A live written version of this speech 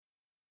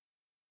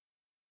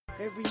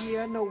Every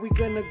year I know we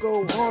gonna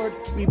go hard.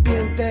 We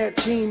been that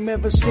team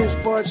ever since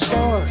Bart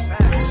started.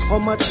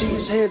 All my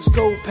cheese heads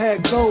go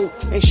pack go.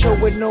 Ain't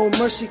showing no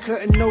mercy,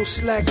 cutting no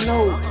slack,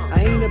 no.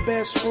 I ain't a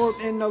bad sport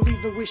and I'll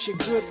even wish you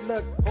good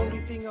luck.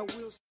 Only thing I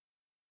will.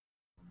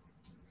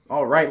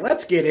 All right,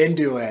 let's get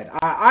into it.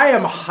 I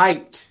am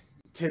hyped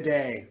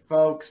today,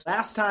 folks.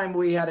 Last time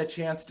we had a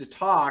chance to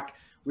talk,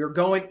 we were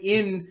going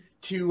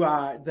into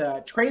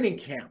the training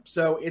camp.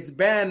 So it's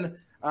been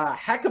a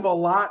heck of a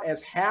lot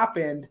has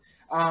happened.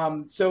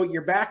 So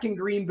you're back in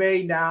Green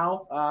Bay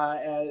now,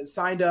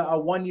 signed a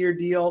one-year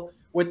deal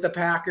with the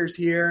Packers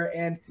here.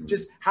 And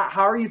just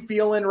how are you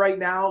feeling right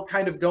now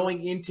kind of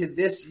going into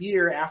this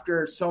year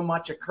after so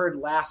much occurred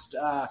last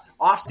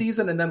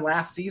offseason and then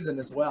last season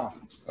as well?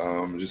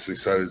 Just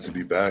excited to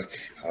be back.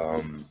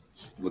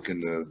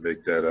 Looking to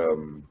make that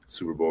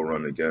Super Bowl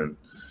run again.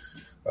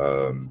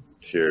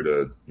 Here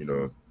to,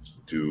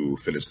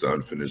 finish the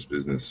unfinished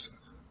business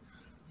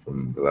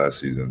from the last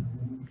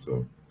season.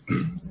 So...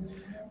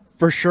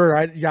 For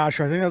sure, Josh,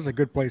 I think that's a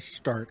good place to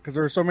start because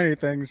there are so many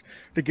things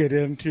to get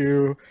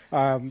into.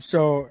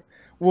 So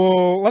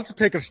let's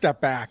take a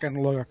step back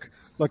and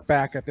look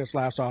back at this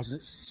last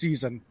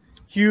season.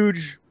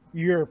 Huge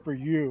year for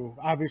you,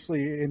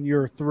 obviously in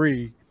year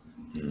 3.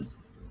 Mm-hmm.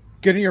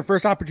 Getting your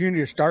first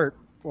opportunity to start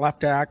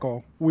left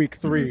tackle week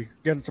 3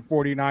 against the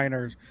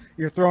 49ers.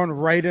 You're thrown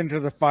right into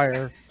the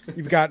fire.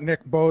 You've got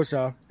Nick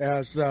Bosa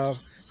as the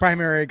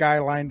primary guy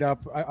lined up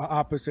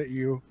opposite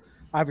you.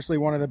 Obviously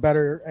one of the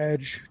better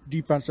edge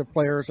defensive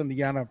players in the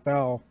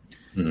NFL.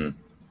 Mm-hmm.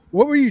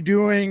 What were you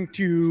doing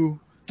to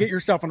get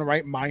yourself in the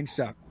right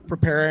mindset,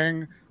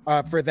 preparing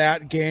for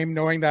that game,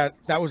 knowing that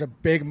that was a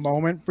big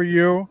moment for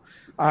you?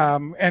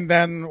 And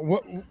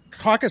then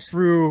talk us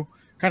through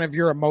kind of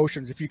your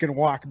emotions, if you can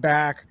walk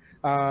back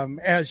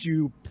as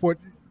you put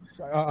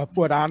a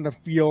foot on the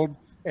field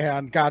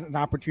and got an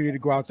opportunity to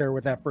go out there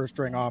with that first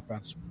string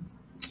offense.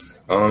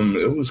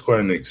 It was quite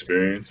an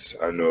experience.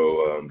 I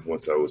know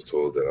once I was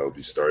told that I'll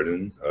be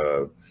starting,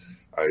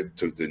 I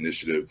took the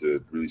initiative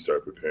to really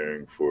start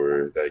preparing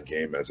for that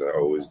game, as I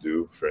always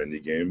do for any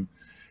game.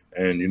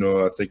 And,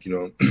 I think,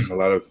 a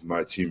lot of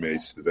my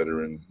teammates,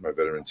 my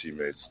veteran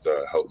teammates,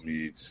 helped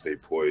me to stay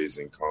poised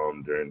and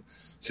calm during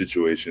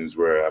situations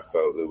where I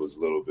felt it was a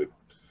little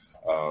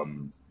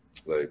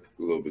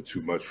bit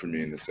too much for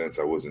me, in the sense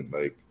I wasn't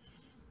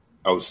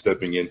I was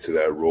stepping into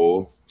that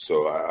role.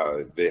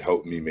 So they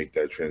helped me make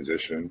that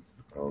transition,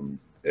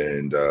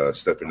 and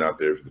stepping out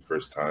there for the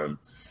first time.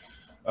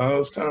 It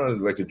was kind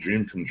of like a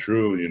dream come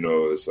true.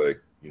 It's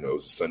it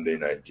was a Sunday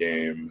night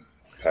game.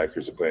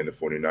 Packers are playing the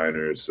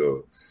 49ers.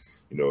 So,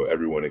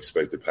 everyone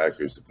expected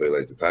Packers to play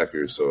like the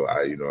Packers. So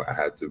I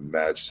had to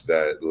match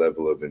that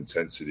level of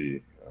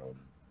intensity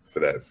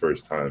for that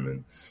first time.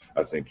 And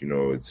I think, it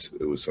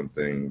was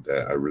something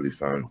that I really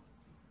found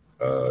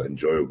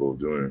enjoyable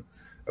doing.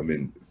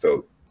 It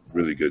felt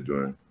really good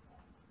doing.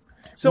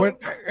 So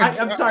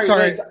I'm sorry.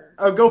 Wes,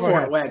 go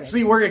for it, Wes.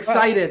 See, we're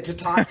excited to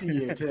talk to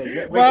you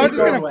today. Well, I was just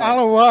going to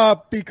follow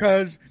up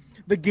because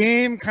the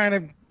game kind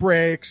of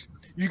breaks.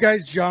 You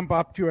guys jump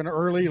up to an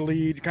early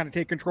lead, kind of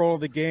take control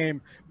of the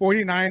game.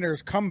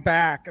 49ers come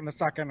back in the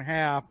second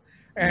half,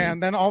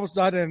 and then all of a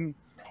sudden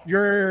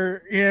you're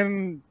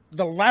in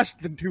the less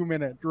than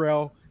 2-minute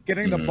drill,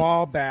 getting the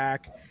ball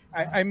back.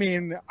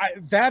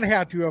 That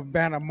had to have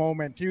been a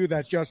moment, too,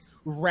 that just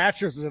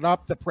ratchets it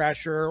up, the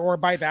pressure. Or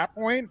by that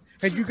point,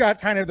 had you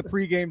got kind of the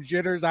pregame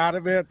jitters out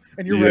of it,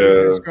 and you're ready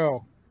to just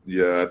go?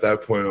 Yeah, at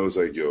that point, I was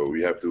like, yo,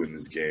 we have to win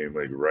this game,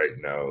 right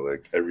now.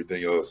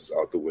 Everything else is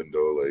out the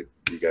window.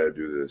 We got to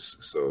do this.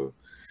 So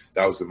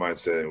that was the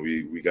mindset, and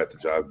we got the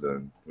job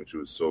done, which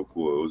was so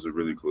cool. It was a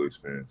really cool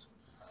experience.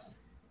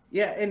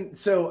 Yeah, and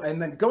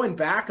then going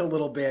back a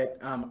little bit,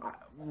 I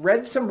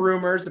read some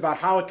rumors about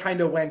how it kind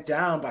of went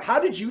down, but how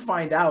did you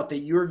find out that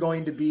you were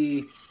going to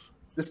be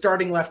the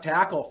starting left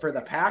tackle for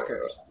the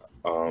Packers?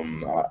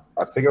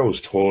 I think I was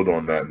told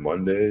on that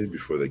Monday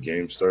before the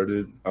game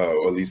started,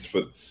 or at least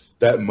for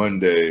that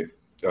Monday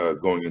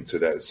going into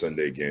that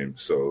Sunday game.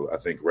 So I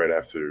think right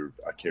after,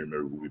 I can't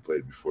remember who we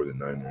played before the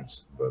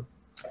Niners, but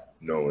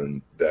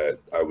knowing that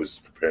I was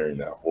preparing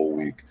that whole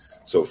week.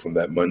 So from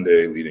that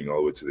Monday leading all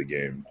the way to the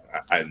game,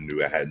 I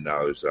knew I had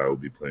knowledge that I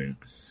would be playing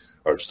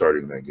or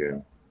starting that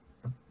game.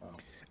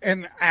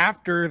 And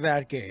after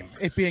that game,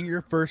 it being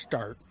your first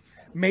start,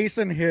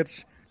 Mason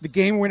hits the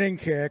game-winning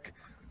kick.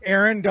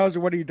 Aaron does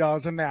what he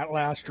does in that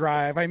last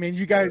drive.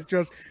 You guys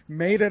just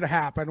made it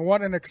happen.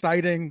 What an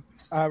exciting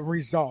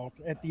result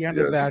at the end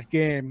of that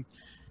game.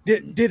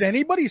 Did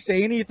anybody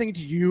say anything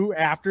to you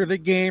after the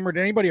game, or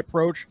did anybody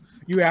approach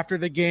you after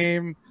the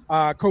game,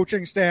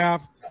 coaching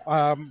staff,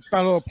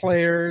 fellow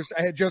players?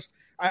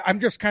 I'm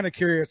just kind of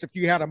curious if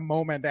you had a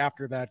moment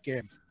after that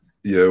game.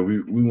 Yeah, we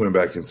went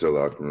back into the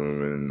locker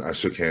room, and I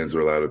shook hands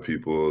with a lot of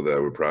people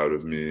that were proud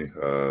of me,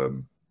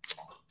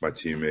 my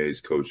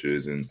teammates,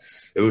 coaches, and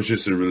it was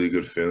just a really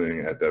good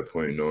feeling at that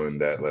point, knowing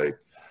that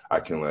I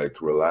can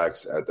like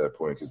relax at that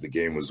point because the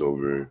game was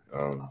over.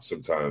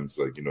 Sometimes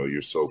like, you know,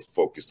 you're so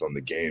focused on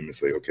the game.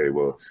 It's like, okay,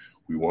 well,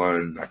 we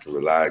won. I can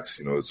relax,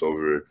 you know, it's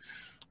over.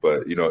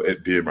 But, you know,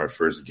 it being my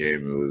first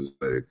game, it was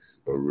like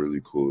a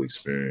really cool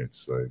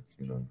experience. Like,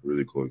 you know,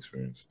 really cool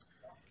experience.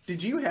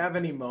 Did you have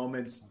any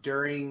moments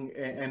during,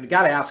 and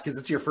got to ask because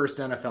it's your first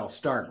NFL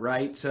start,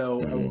 right?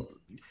 So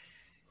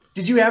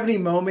did you have any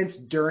moments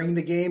during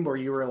the game where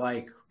you were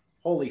like,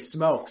 holy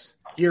smokes,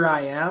 here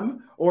I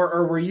am?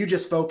 Or were you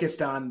just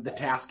focused on the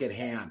task at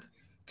hand?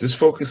 Just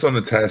focus on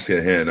the task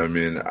at hand. I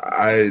mean,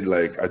 I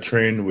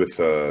trained with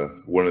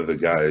one of the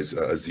guys,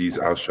 Azeez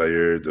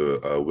Al-Shaair,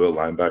 the will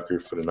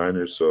linebacker for the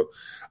Niners. So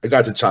I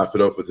got to chop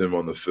it up with him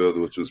on the field,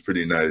 which was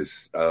pretty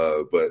nice.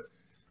 But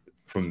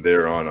from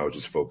there on, I was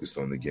just focused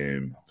on the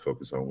game,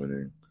 focused on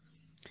winning.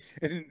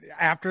 And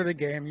after the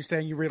game, you're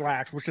saying you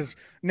relaxed, which is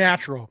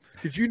natural.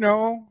 Did you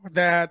know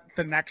that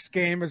the next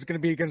game is going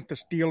to be against the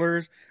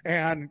Steelers,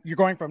 and you're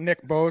going from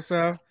Nick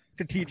Bosa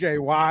to TJ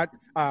Watt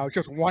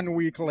just 1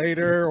 week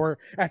later? Or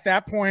at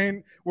that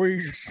point where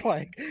you're just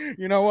like,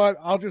 you know what,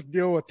 I'll just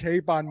deal with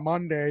tape on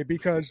Monday,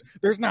 because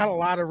there's not a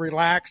lot of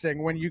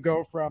relaxing when you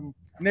go from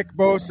Nick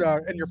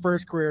Bosa in your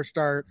first career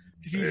start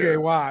to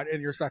TJ Watt in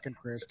your second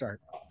career start.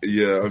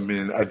 Yeah, I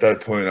mean, at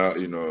that point,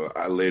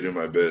 I laid in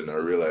my bed and I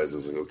realized I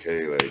was like,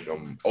 okay, like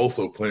I'm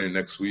also playing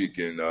next week.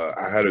 And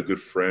I had a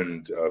good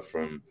friend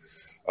from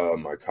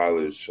my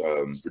college,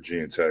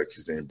 Virginia Tech.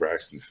 His name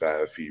Braxton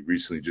Pfaff. He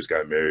recently just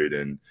got married,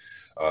 and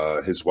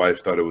his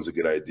wife thought it was a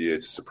good idea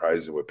to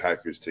surprise him with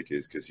Packers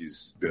tickets because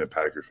he's been a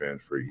Packer fan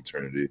for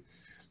eternity.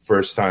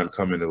 First time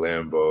coming to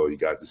Lambeau, he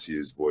got to see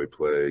his boy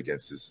play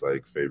against his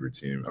like favorite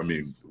team. I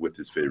mean, with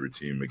his favorite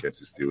team against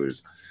the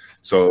Steelers.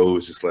 So it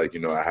was just like, you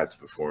know, I had to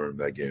perform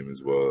that game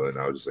as well. And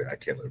I was just like, I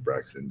can't let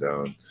Braxton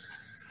down.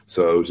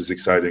 So it was just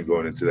exciting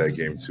going into that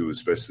game too,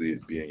 especially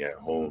being at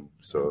home.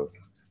 So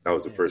that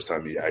was the first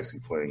time he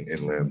actually playing in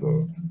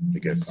Lambeau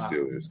against the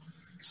Steelers.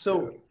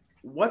 So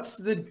what's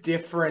the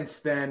difference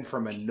then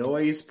from a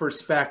noise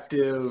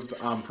perspective,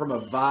 from a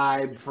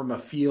vibe, from a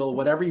feel,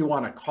 whatever you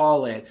want to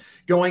call it,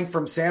 going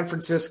from San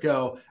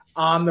Francisco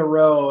on the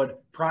road,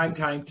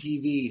 primetime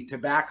TV, to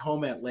back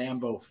home at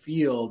Lambeau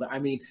Field? I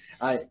mean,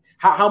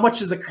 how much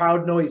does the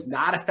crowd noise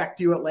not affect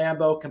you at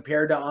Lambeau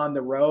compared to on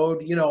the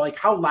road? You know, like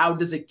how loud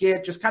does it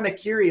get? Just kind of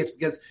curious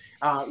because,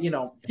 you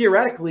know,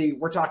 theoretically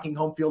we're talking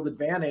home field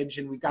advantage,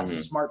 and we've got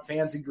some smart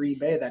fans in Green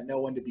Bay that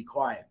know when to be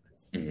quiet.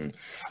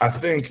 I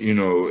think, you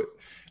know,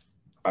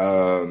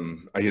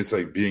 I guess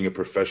like being a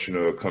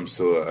professional comes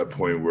to a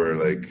point where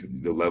like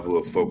the level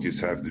of focus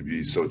have to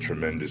be so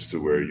tremendous to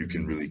where you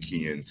can really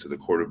key into the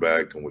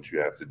quarterback and what you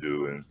have to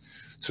do, and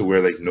to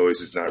where like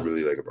noise is not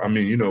really like, I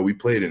mean, you know, we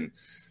played in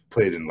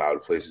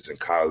loud places in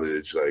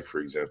college, like for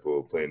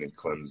example, playing in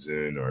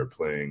Clemson or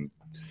playing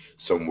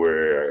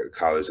somewhere at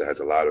college that has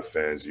a lot of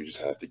fans. You just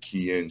have to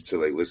key into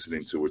like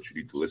listening to what you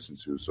need to listen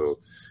to. So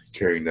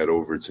carrying that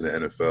over to the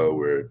NFL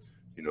where,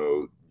 you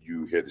know,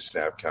 you hear the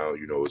snap count,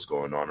 you know what's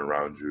going on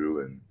around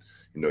you, and,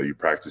 you know, you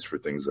practice for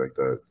things like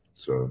that.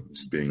 So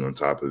just being on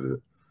top of it.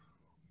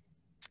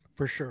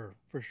 For sure.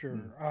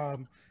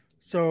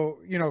 So,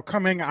 you know,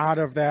 coming out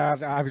of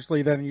that,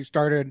 obviously then you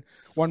started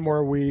one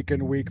more week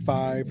in week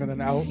 5, and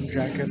then Elton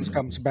Jenkins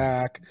comes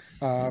back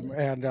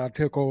and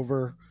took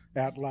over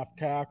at left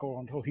tackle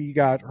until he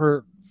got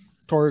hurt,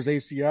 tore his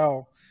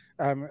ACL.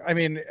 I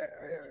mean,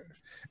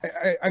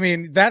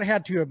 that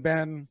had to have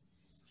been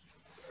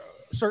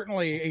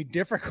certainly a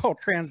difficult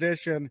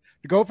transition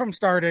to go from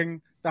starting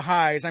the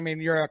highs. I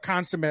mean, you're a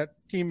consummate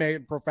teammate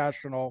and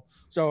professional,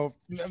 so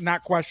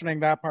not questioning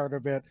that part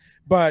of it,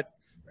 but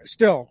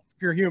still,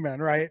 you're human,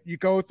 right? You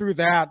go through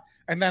that,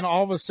 and then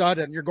all of a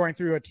sudden you're going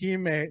through a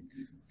teammate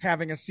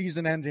having a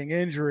season-ending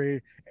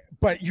injury,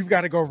 but you've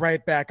got to go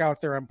right back out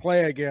there and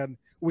play again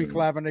week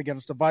 11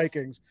 against the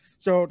Vikings.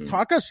 So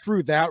talk us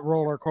through that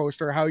roller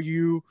coaster, how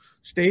you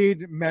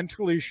stayed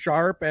mentally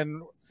sharp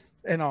and,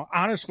 you know,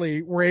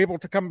 honestly, we're able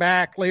to come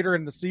back later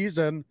in the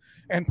season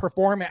and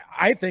perform,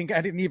 I think,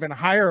 at an even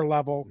higher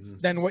level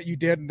than what you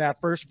did in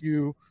that first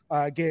few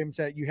games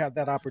that you had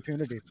that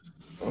opportunity.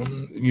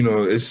 You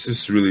know, it's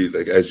just really,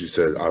 like, as you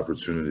said,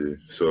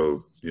 opportunity.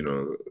 So, you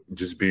know,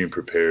 just being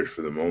prepared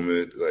for the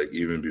moment, like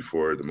even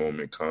before the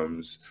moment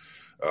comes,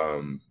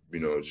 you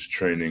know, just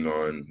training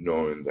on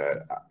knowing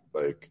that,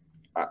 like,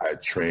 I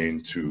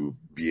trained to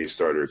be a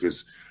starter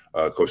because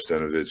Coach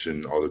Stanovich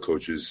and all the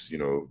coaches, you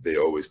know, they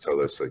always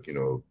tell us, like, you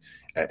know,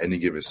 at any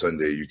given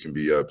Sunday you can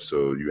be up.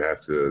 So you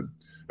have to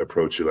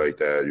approach it like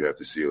that. You have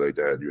to see it like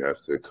that. You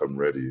have to come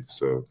ready.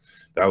 So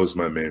that was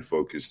my main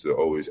focus, to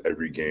always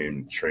every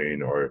game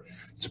train or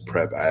to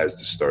prep as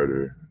the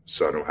starter,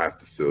 so I don't have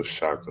to feel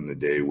shocked on the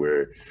day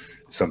where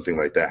something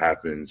like that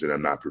happens and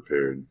I'm not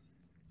prepared.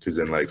 Because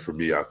then, like, for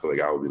me, I feel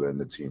like I would be letting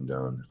the team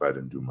down if I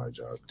didn't do my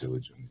job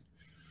diligently.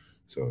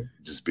 So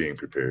just being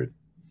prepared.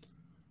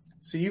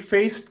 So you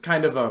faced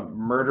kind of a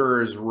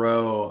murderer's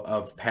row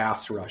of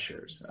pass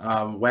rushers.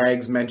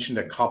 Wags mentioned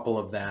a couple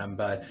of them,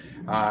 but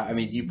I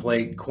mean, you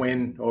played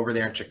Quinn over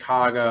there in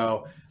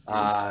Chicago.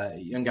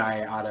 young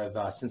guy out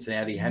of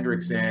Cincinnati,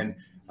 Hendrickson.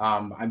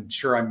 I'm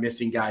sure I'm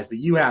missing guys, but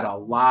you had a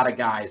lot of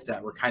guys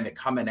that were kind of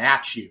coming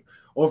at you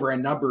over a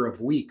number of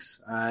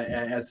weeks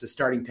as the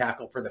starting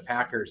tackle for the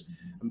Packers.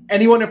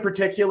 Anyone in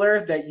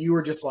particular that you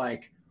were just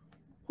like,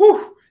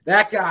 whew,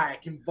 that guy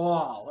can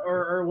ball,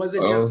 or was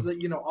it just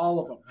all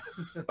of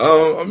them?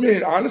 I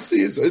mean, honestly,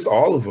 it's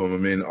all of them. I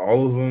mean,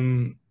 all of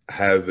them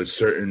have a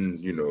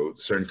certain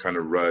kind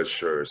of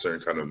rush or a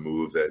certain kind of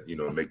move that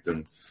make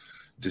them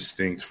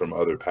distinct from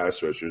other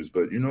pass rushers.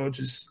 But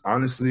just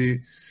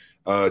honestly,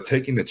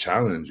 taking the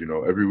challenge.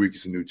 Every week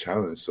is a new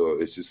challenge. So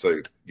it's just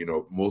like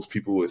most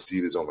people would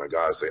see this. Oh my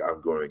gosh, like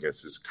I'm going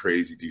against this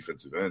crazy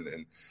defensive end,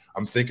 and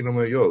I'm thinking, I'm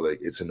like, yo, like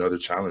it's another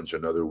challenge,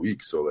 another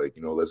week. So like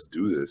let's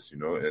do this.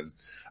 And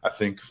I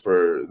think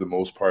for the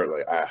most part,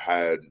 like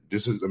the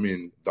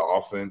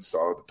offense,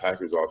 the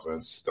Packers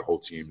offense, the whole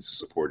team is a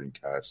supporting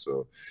cast.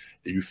 So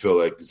you feel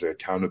like there's an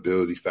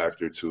accountability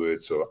factor to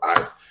it. So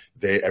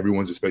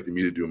everyone's expecting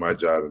me to do my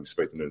job. I'm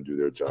expecting them to do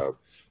their job.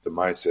 The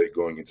mindset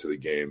going into the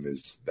game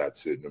is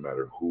that's it, no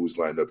matter who's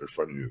lined up in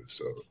front of you.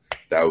 So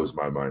that was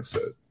my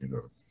mindset,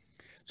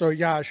 So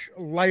Yash,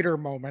 lighter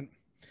moment.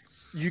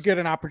 You get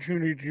an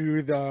opportunity to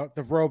do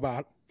the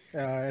robot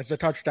as a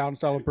touchdown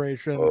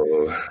celebration.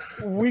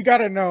 We got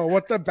to know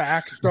what the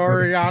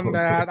backstory on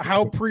that.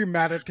 How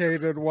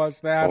premeditated was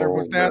that, or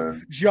was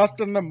that just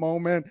in the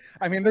moment?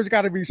 I mean, there's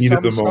got to be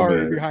some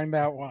story behind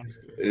that one.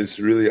 It's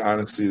really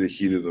honestly the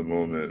heat of the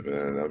moment,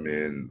 man. I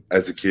mean,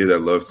 as a kid, I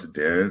loved to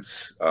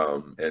dance,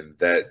 and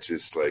that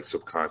just like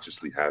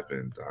subconsciously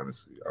happened.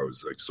 Honestly, I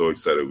was like so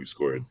excited we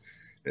scored.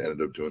 And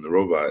ended up doing the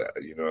robot.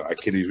 I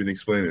can't even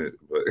explain it,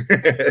 but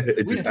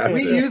it just happened.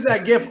 We use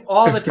that GIF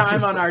all the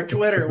time on our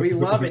Twitter. We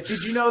love it.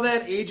 Did you know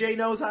that AJ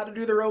knows how to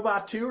do the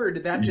robot too, or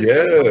did that just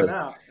come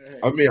out?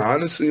 I mean,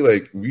 honestly,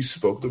 like we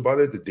spoke about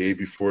it the day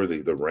before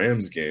the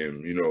Rams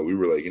game. We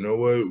were like, you know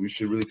what, we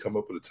should really come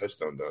up with a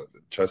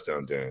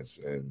touchdown dance,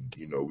 and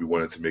we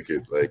wanted to make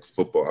it like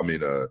football. I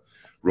mean,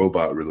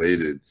 robot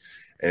related.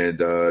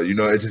 And,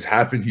 it just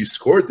happened. He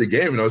scored the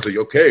game. And I was like,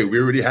 okay, we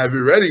already have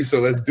it ready.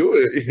 So let's do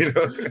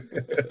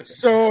it.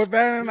 So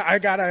then I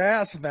got to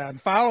ask then,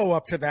 follow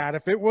up to that.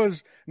 If it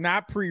was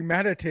not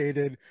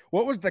premeditated,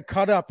 what was the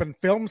cut up and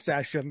film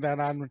session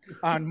then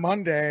on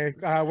Monday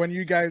when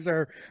you guys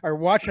are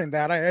watching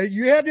that?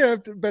 You had to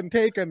have been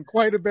taking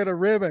quite a bit of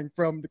ribbing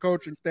from the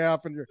coaching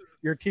staff and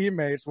your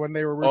teammates when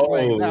they were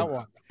replaying that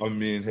one. I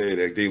mean, hey,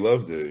 they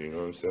loved it. You know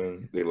what I'm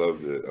saying? They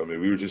loved it. I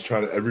mean,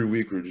 every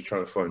week we were just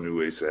trying to find new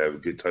ways to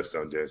have good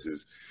touchdown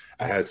dances.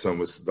 I had some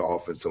with the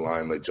offensive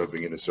line, like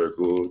jumping in a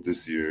circle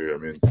this year. I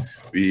mean,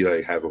 we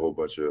like have a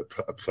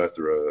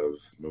plethora of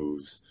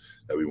moves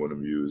that we want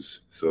to use.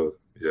 So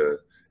yeah,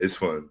 it's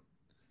fun.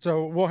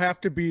 So we'll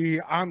have to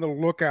be on the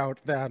lookout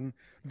then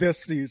this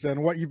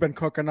season, what you've been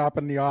cooking up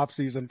in the off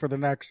season for the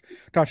next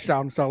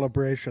touchdown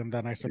celebration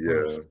then, I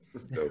suppose.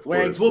 Yeah.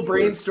 Wags, we'll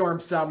brainstorm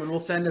some and we'll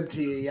send them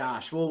to you,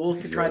 Yash.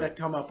 We'll try to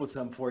come up with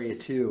some for you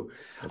too.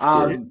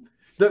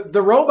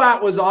 The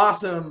robot was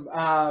awesome,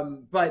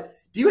 but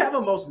do you have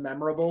a most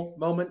memorable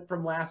moment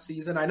from last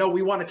season? I know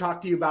we want to talk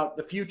to you about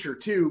the future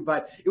too,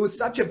 but it was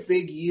such a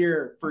big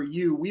year for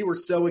you. We were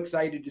so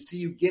excited to see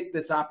you get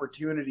this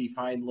opportunity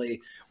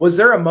finally. Was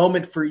there a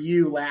moment for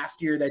you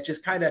last year that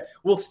just kind of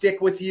will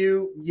stick with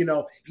you,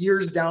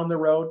 years down the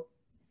road?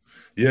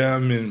 Yeah, I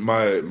mean,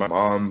 my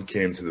mom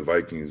came to the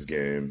Vikings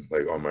game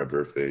like on my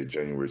birthday,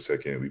 January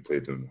 2nd. We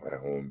played them at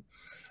home.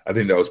 I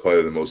think that was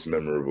probably the most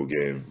memorable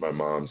game. My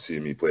mom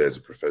seeing me play as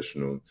a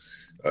professional.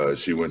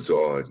 She went to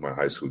all like my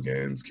high school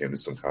games, came to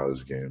some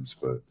college games,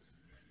 but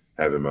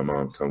having my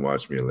mom come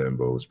watch me at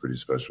Lambeau was pretty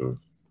special.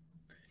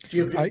 Do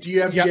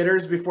you have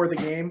jitters before the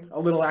game? A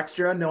little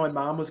extra, knowing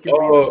mom was going to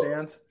be in the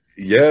stands?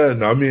 Yeah,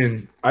 no, I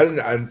mean,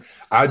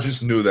 I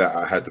just knew that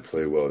I had to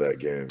play well that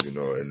game,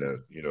 and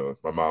that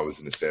my mom was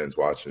in the stands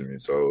watching me,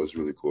 so it was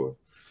really cool.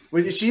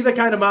 Was she the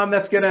kind of mom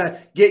that's going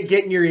to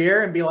get in your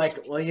ear and be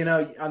like,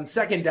 well, on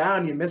second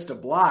down, you missed a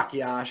block,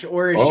 Yash?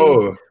 Or is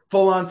she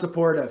full-on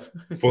supportive?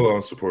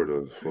 Full-on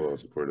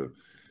supportive.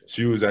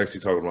 She was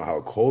actually talking about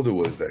how cold it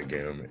was that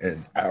game.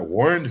 And I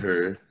warned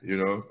her,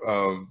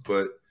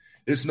 but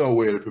there's no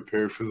way to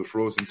prepare for the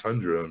frozen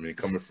tundra. I mean,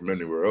 coming from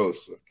anywhere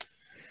else.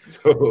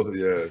 So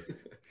yeah.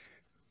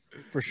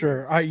 For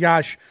sure.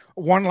 Yash,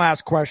 one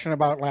last question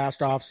about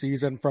last off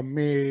season from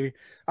me.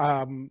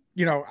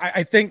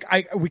 I think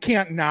we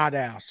can't not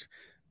ask.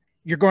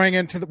 We're going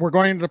into the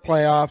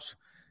playoffs.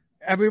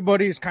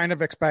 Everybody's kind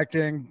of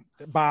expecting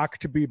Bach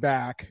to be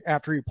back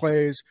after he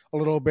plays a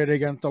little bit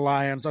against the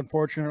Lions.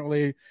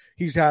 Unfortunately,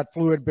 he's had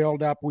fluid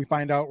buildup. We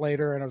find out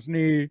later, and his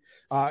knee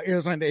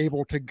isn't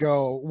able to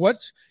go.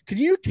 Can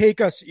you take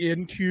us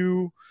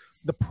into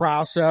the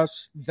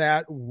process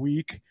that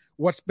week?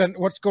 What's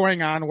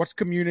going on? What's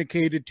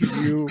communicated to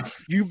you?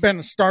 You've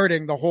been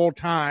starting the whole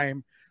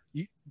time.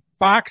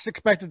 Bach's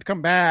expected to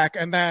come back,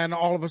 and then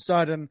all of a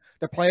sudden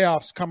the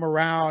playoffs come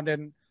around,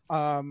 and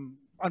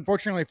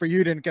unfortunately for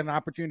you, didn't get an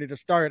opportunity to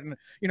start. And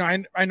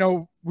I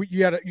know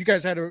you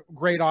guys had a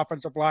great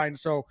offensive line.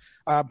 So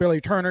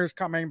Billy Turner's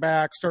coming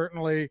back,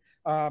 certainly.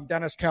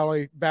 Dennis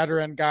Kelly,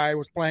 veteran guy,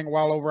 was playing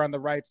well over on the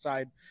right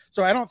side.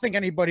 So I don't think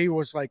anybody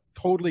was like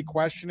totally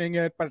questioning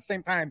it. But at the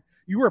same time,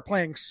 you were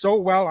playing so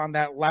well on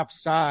that left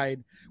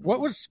side. What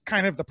was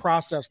kind of the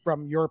process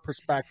from your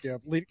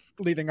perspective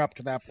leading up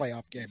to that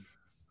playoff game?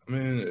 I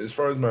mean, as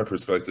far as my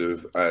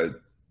perspective, I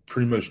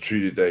pretty much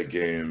treated that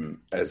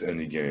game as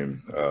any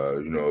game. It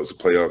was a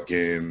playoff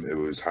game. It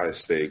was high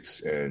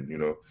stakes, and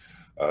the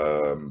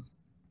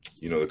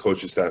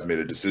coaching staff made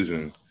a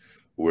decision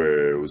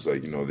where it was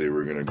like, they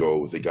were going to go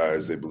with the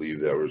guys they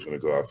believed that was going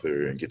to go out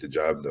there and get the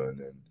job done.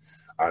 And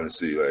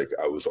honestly, like,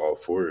 I was all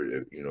for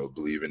it,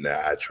 believing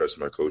that I trust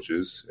my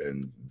coaches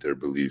and their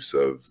beliefs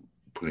of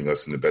putting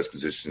us in the best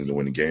position to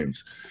win the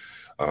games.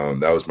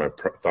 That was my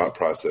thought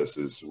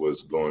processes,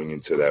 was going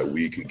into that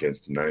week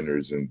against the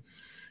Niners and,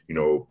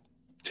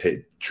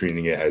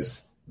 treating it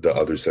as the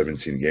other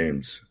 17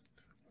 games.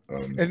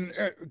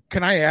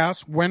 Can I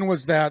ask, when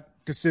was that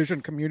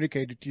decision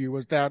communicated to you?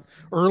 Was that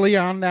early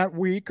on that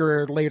week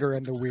or later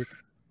in the week?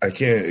 I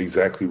can't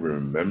exactly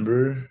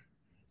remember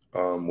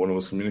when it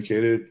was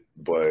communicated,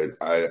 but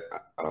I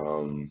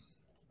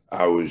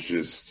was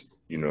just,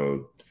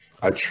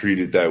 I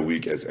treated that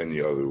week as any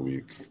other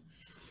week.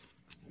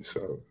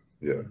 So,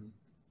 yeah.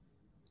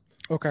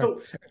 Okay.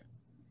 So,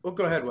 well,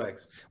 go ahead,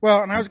 Wags.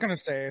 Well, and I was going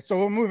to say,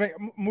 so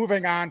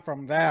moving on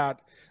from that,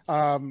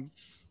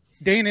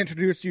 Dane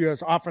introduced you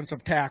as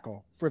offensive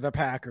tackle for the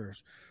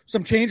Packers.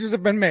 Some changes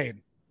have been made.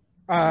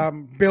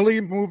 Billy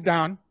moved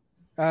on,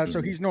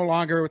 so he's no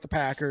longer with the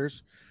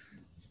Packers.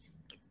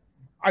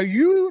 Are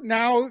you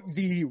now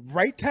the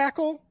right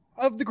tackle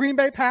of the Green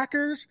Bay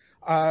Packers?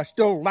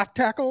 Still left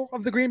tackle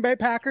of the Green Bay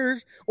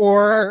Packers,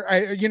 or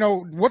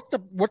what's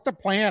the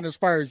plan as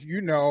far as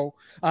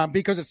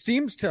because it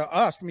seems to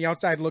us from the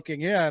outside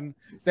looking in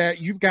that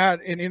you've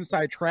got an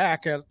inside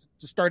track at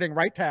the starting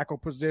right tackle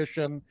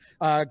position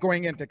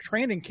going into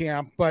training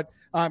camp. But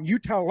you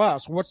tell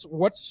us what's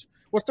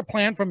the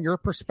plan from your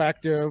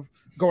perspective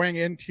going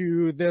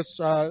into this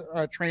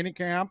training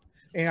camp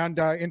and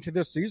into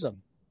this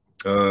season?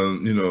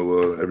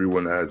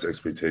 Everyone has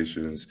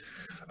expectations.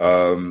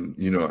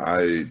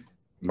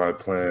 My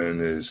plan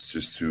is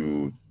just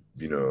to,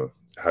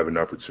 have an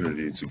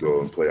opportunity to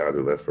go and play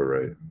either left or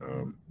right.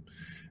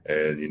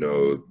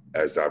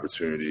 As the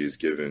opportunity is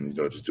given,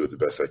 just do it the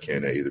best I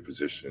can at either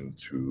position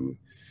to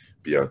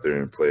be out there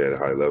and play at a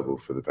high level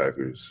for the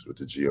Packers with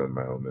the G on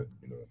my helmet.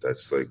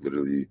 That's like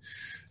literally,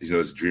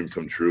 it's a dream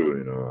come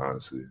true,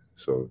 honestly.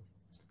 So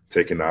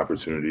taking the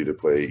opportunity to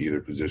play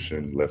either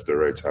position, left or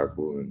right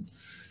tackle, and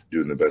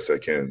doing the best I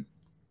can.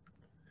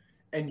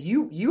 And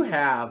you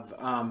have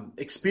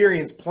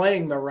experience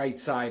playing the right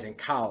side in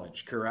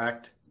college,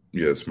 correct?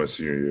 Yes, my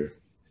senior year.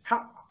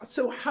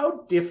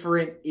 How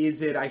different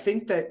is it? I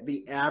think that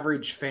the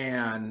average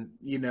fan,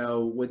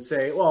 would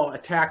say, well, a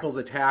tackle's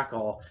a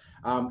tackle.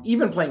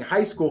 Even playing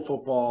high school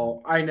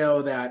football, I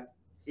know that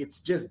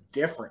it's just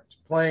different.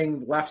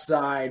 Playing left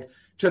side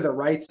to the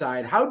right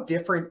side, how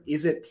different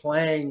is it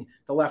playing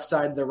the left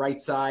side to the right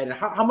side? And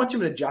how much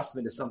of an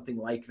adjustment is something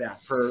like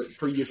that for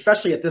you,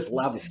 especially at this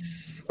level?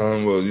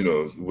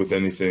 With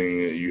anything,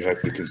 you have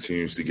to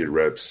continuously get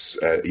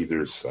reps at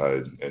either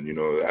side. And,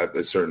 at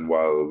a certain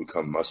while, it'll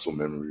become muscle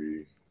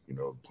memory,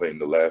 playing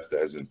the left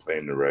as in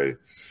playing the right.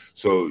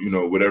 So,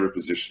 whatever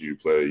position you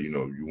play,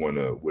 you want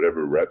to,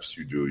 whatever reps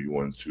you do, you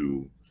want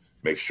to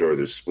make sure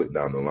they're split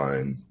down the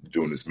line,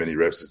 doing as many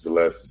reps as the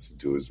left as you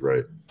do as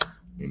right,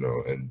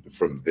 and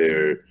from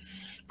there,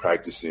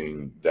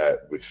 practicing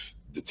that with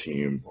the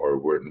team or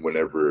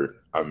whenever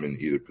I'm in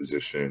either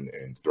position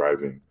and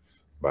thriving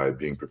by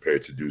being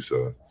prepared to do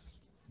so.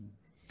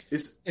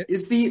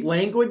 Is the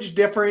language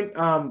different,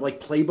 like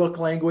playbook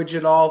language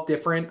at all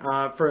different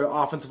for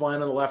offensive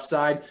line on the left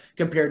side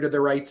compared to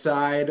the right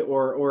side,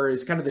 or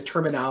is kind of the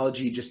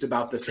terminology just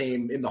about the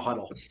same in the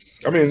huddle?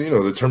 I mean,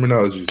 the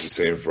terminology is the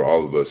same for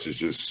all of us. It's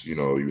just,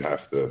 you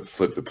have to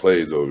flip the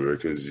plays over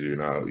because you're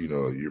not,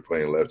 you're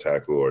playing left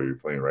tackle or you're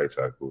playing right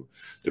tackle,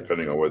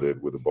 depending on where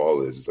the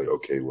ball is. It's like,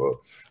 okay, well,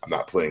 I'm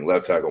not playing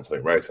left tackle, I'm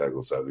playing right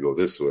tackle, so I have to go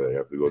this way, I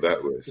have to go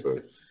that way. So,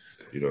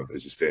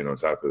 it's just staying on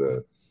top of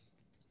that.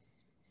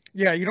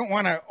 Yeah, you don't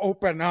want to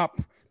open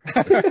up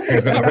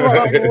the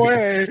wrong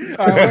way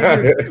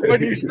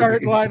when you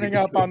start lining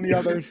up on the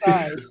other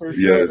side. For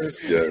sure.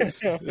 Yes. Yes.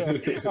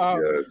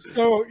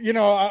 So,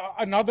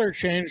 another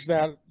change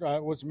that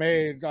was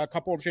made, a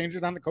couple of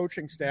changes on the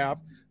coaching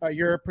staff.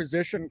 Your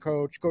position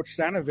coach, Coach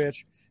Stanovich,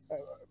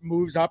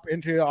 moves up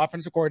into the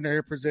offensive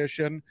coordinator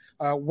position.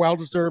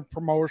 Well-deserved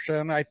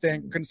promotion, I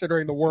think,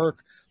 considering the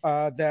work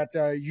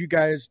that you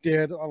guys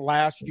did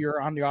last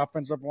year on the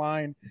offensive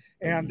line.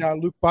 And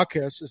Luke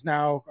Buckus is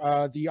now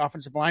the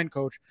offensive line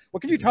coach. What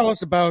can you tell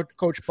us about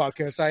Coach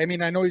Buckus? I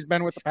mean, I know he's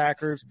been with the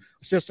Packers,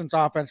 assistant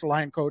offensive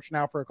line coach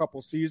now for a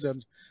couple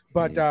seasons.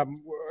 But,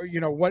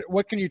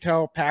 what can you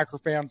tell Packer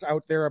fans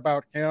out there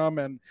about him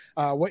and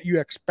what you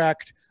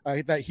expect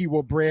that he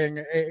will bring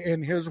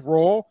in his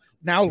role,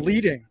 now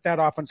leading that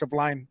offensive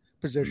line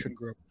position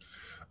group?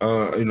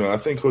 I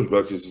think Coach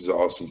Buckus is an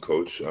awesome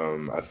coach.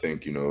 I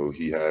think,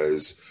 he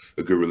has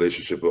a good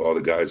relationship with all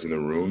the guys in the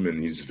room,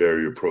 and he's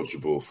very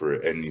approachable for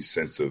any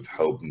sense of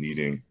help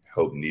needed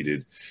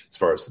as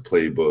far as the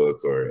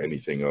playbook or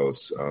anything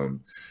else.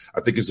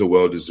 I think it's a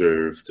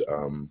well-deserved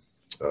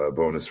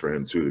bonus for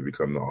him, too, to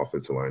become the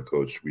offensive line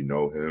coach. We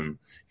know him.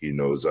 He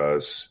knows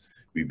us.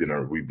 We'd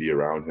be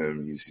around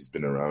him. He's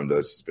been around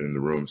us. He's been in the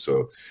room.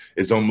 So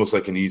it's almost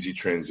like an easy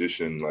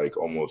transition, like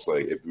almost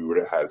like if we were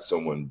to have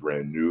someone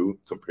brand new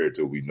compared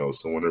to we know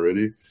someone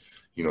already,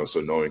 so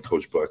knowing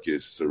Coach Buck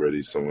is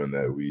already someone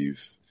that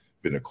we've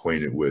been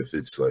acquainted with,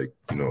 it's like,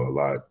 a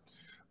lot.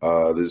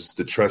 There's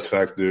the trust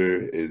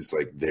factor is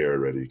like there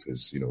already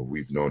because,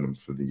 we've known him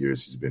for the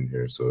years he's been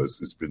here. So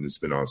it's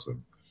been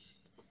awesome.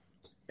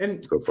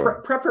 And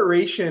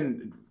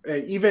preparation,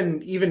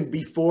 even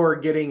before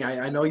getting,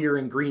 I know you're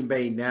in Green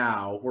Bay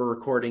now. We're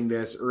recording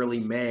this early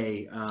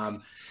May.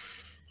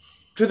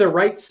 To the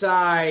right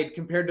side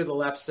compared to the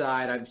left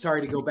side, I'm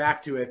sorry to go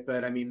back to it,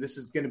 but I mean, this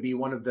is going to be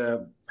one of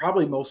the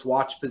probably most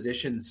watched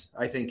positions,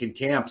 I think, in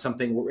camp.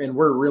 And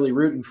we're really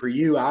rooting for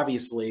you,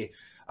 obviously.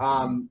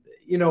 From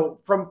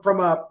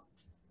a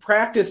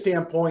practice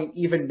standpoint,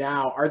 even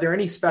now, are there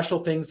any special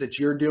things that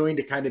you're doing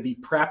to kind of be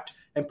prepped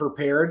and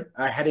prepared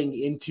heading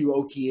into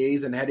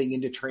OTAs and heading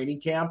into training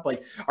camp?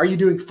 Like, are you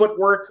doing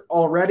footwork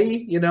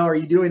already? Are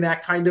you doing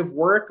that kind of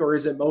work, or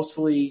is it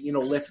mostly,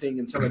 lifting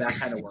and some of that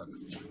kind of work?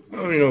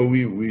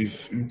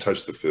 We've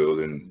touched the field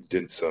and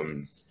did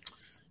some,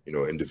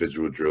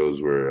 individual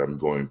drills where I'm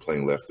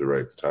playing left or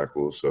right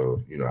tackle.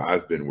 So,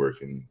 I've been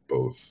working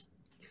both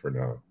for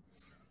now,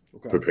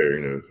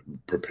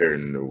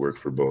 preparing to work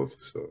for both.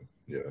 So,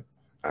 yeah,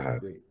 I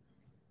have. Great.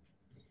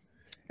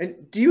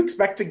 And do you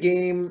expect the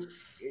game?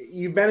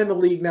 You've been in the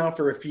league now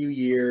for a few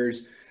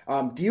years.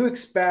 Do you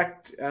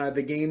expect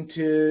the game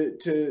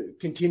to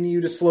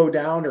continue to slow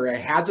down, or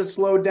has it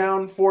slowed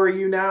down for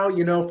you now,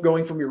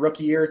 going from your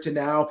rookie year to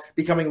now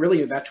becoming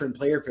really a veteran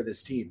player for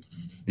this team?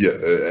 Yeah,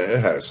 it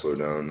has slowed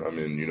down. I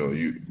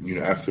mean,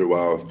 after a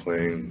while of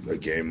playing a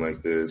game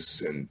like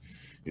this and,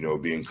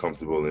 being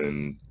comfortable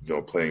in,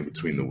 playing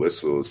between the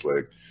whistles,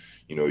 like,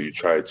 you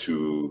try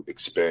to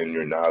expand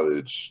your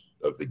knowledge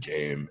of the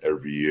game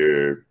every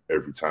year,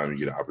 every time you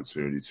get an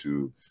opportunity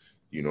to,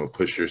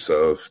 push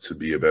yourself to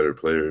be a better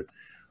player.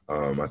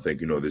 I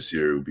think, this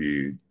year will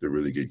be a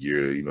really good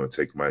year to,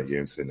 take my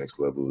game to the next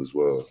level as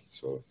well.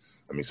 So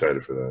I'm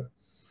excited for that.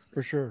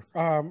 For sure.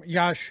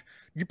 Yash,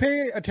 you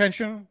pay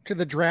attention to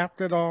the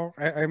draft at all?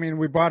 I mean,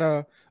 we bought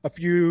a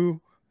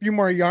few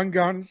more young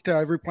guns to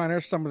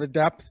replenish some of the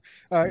depth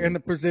in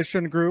the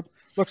position group.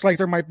 Looks like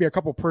there might be a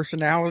couple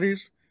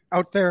personalities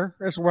out there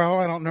as well.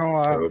 I don't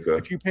know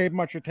if you paid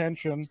much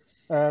attention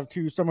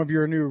to some of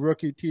your new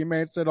rookie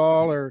teammates at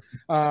all, or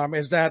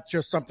is that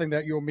just something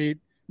that you'll meet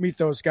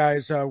those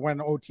guys when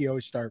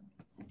OTOs start?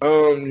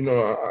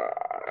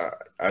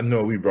 I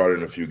know we brought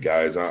in a few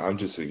guys. I'm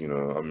just,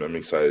 I'm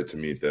excited to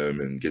meet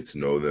them and get to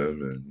know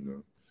them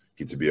and,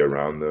 get to be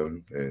around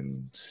them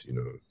and,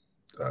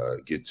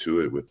 get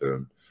to it with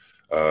them.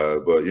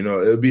 But,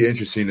 it'll be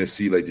interesting to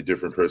see like the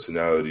different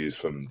personalities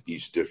from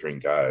each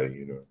different guy,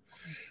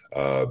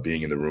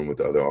 being in the room with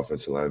the other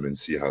offensive linemen,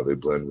 see how they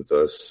blend with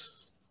us.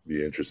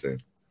 Be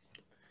interesting.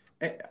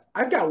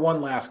 I've got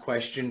one last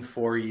question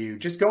for you.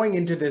 Just going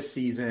into this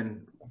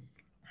season,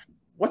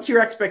 what's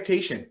your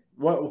expectation?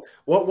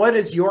 What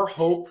is your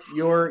hope,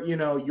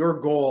 your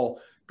goal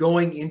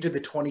going into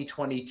the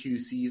 2022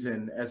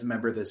 season as a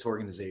member of this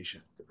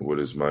organization? What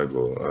is my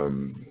goal?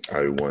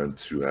 I want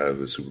to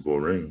have a Super Bowl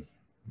ring.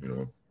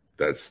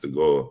 That's the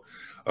goal.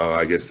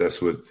 I guess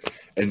that's what,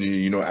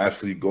 and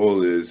athlete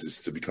goal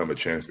is to become a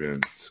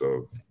champion.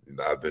 So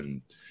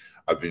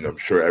I'm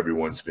sure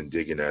everyone's been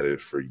digging at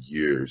it for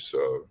years.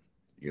 So,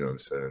 what I'm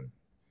saying?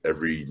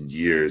 Every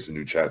year is a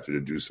new chapter to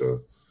do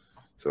so.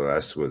 So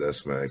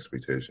that's my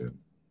expectation.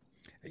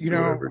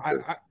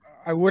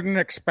 I wouldn't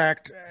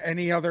expect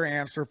any other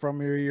answer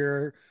from you.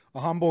 You're a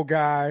humble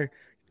guy,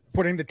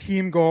 putting the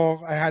team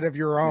goal ahead of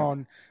your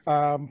own.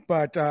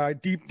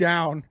 But deep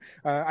down,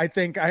 I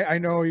think I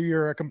know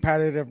you're a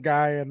competitive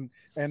guy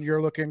and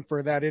you're looking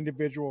for that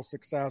individual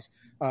success.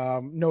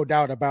 No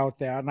doubt about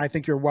that. And I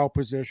think you're well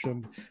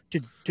positioned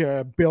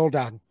to build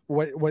on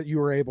what you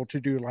were able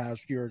to do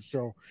last year.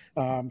 So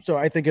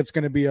I think it's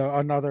going to be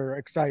another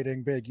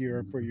exciting big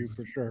year for you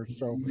for sure.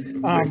 So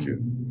Thank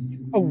you.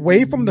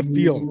 Away from the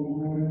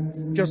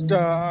field, just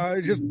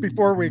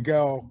before we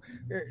go,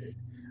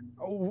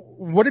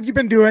 what have you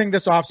been doing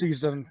this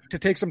offseason to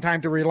take some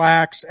time to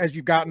relax as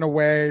you've gotten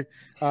away?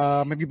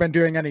 Have you been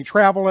doing any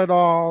travel at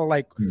all?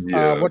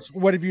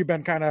 What have you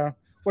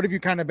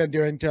kind of been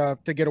doing to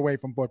get away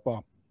from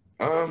football?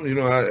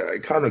 I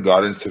kind of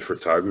got into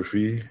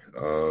photography.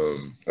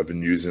 I've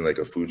been using like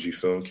a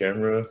Fujifilm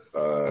camera.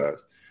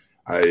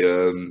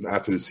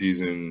 After the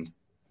season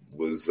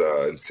was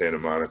in Santa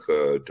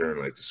Monica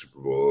during like the Super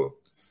Bowl,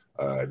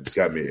 I just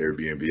got me an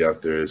Airbnb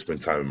out there,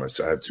 spent time with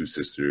I have two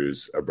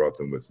sisters. I brought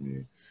them with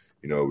me.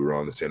 We were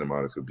on the Santa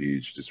Monica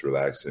beach, just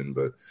relaxing,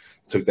 but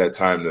took that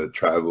time to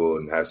travel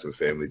and have some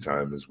family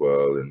time as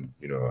well. And,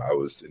 I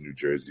was in New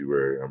Jersey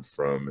where I'm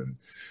from and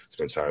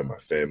spent time with my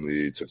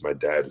family, took my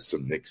dad to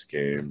some Knicks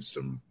games,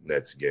 some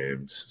Nets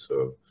games.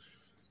 So,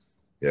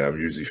 yeah, I'm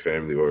usually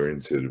family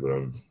oriented, but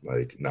I'm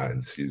not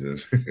in season.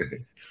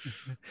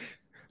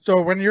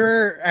 So when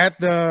you're at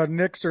the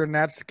Knicks or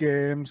Nets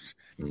games,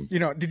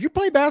 did you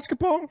play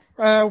basketball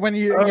when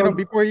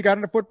before you got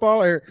into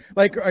football, or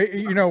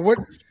what?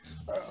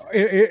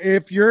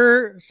 If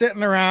you're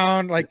sitting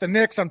around, the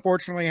Knicks,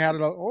 unfortunately had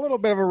a little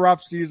bit of a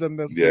rough season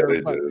this year.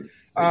 They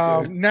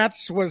did.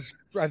 Nets was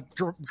a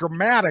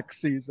dramatic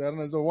season,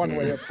 is one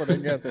way of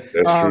putting it.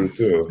 That's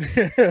true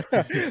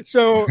too.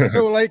 So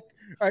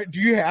do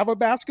you have a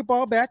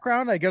basketball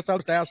background? I guess I'll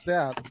just ask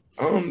that.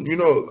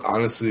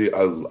 Honestly,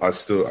 I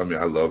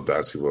love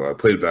basketball. I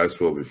played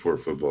basketball before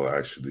football,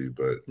 actually,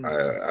 but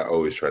I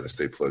always try to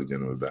stay plugged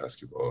in with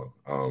basketball.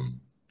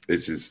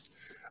 It's just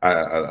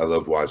I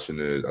love watching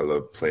it. I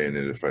love playing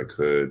it if I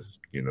could.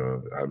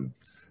 I'm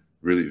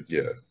really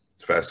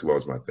basketball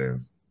is my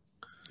thing.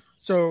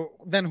 So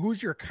then,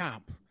 who's your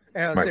comp?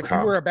 If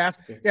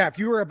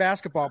you were a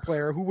basketball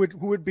player, who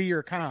would be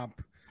your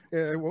comp?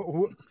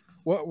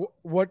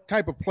 What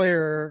type of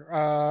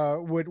player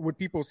would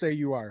people say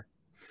you are?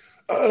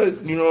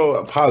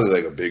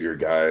 Probably a bigger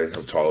guy.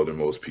 I'm taller than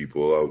most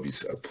people. I would be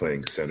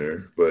playing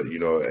center. But,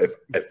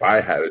 if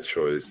I had a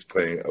choice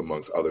playing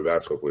amongst other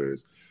basketball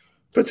players,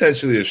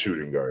 potentially a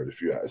shooting guard,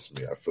 if you ask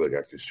me. I feel like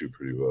I could shoot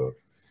pretty well.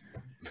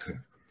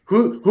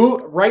 Who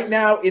right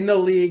now in the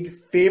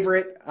league,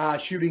 favorite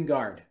shooting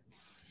guard?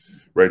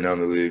 Right now in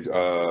the league,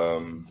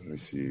 let me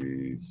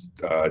see.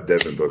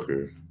 Devin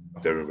Booker.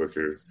 Devin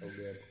Booker. So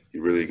good.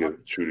 He's really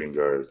good shooting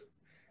guard.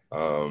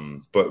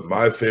 But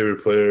my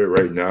favorite player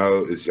right now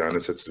is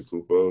Giannis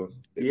Antetokounmpo.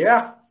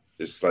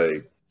 It's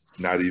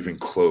not even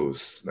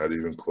close. Not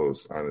even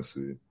close,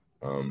 honestly.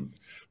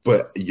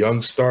 But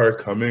young star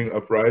coming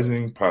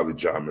uprising, probably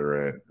Ja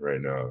Morant right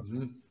now.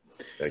 Mm-hmm.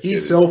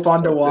 He's so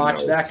fun to watch.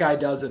 Else. That guy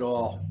does it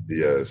all.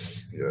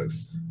 Yes.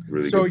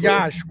 Really so, good. So,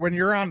 Yash, when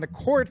you're on the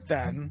court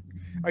then,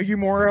 are you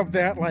more of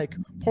that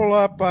pull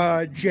up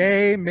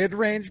J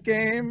mid-range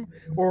game,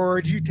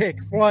 or do you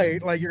take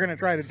flight you're going to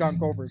try to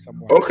dunk over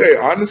someone? Okay,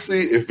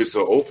 honestly, if it's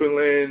an open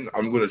lane,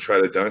 I'm going to try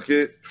to dunk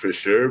it for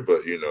sure.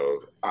 But,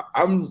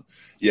 I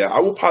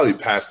will probably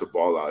pass the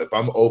ball out. If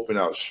I'm open,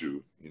 I'll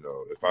shoot.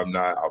 If I'm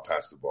not, I'll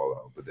pass the ball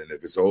out. But then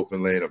if it's an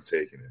open lane, I'm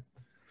taking it.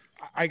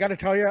 I got to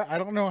tell you, I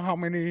don't know how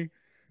many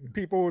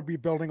people would be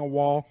building a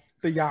wall,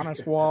 the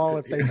Giannis wall,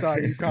 if they saw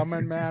you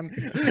coming, man.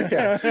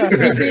 Yeah.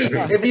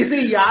 If you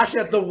see Yash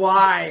at the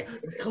Y,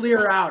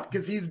 clear out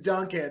because he's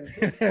dunking.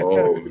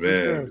 Oh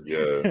man,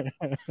 yeah,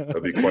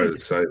 that'd be quite a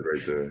sight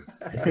right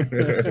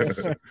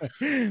there.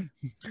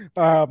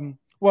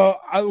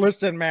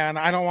 Listen, man,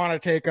 I don't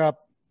want to take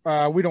up.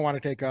 We don't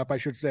want to take up, I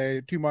should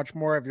say, too much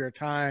more of your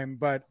time.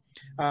 But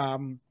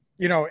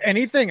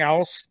anything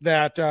else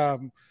that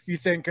you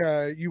think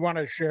you want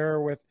to share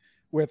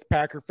with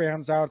Packer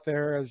fans out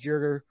there as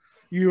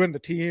you and the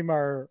team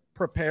are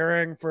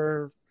preparing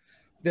for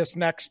this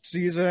next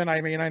season?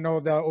 I mean, I know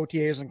the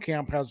OTAs and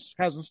camp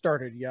hasn't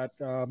started yet.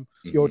 The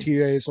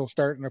OTAs will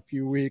start in a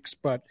few weeks,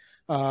 but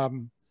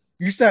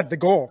you said the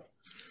goal.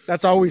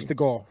 That's always the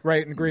goal,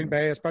 right? In Green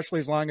Bay, especially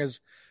as long as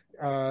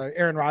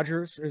Aaron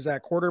Rodgers is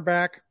at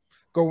quarterback,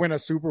 go win a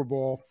Super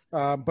Bowl.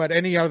 But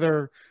any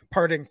other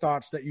parting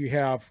thoughts that you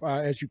have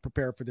as you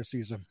prepare for the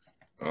season?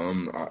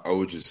 I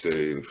would just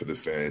say for the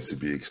fans to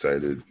be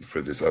excited for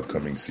this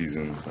upcoming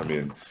season. I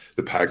mean,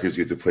 the Packers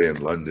get to play in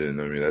London.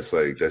 I mean, that's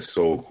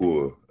so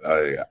cool.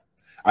 I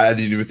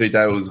didn't even think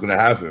that was going to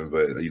happen,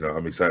 but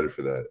I'm excited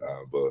for that.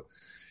 But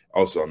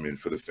also, I mean,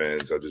 for the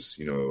fans, I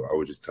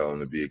would just tell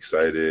them to be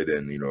excited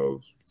and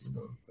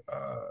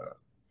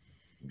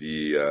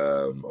be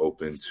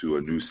open to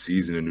a new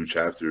season, a new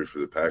chapter for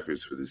the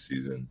Packers for this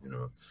season.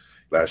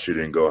 Last year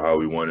didn't go how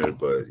we wanted,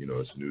 but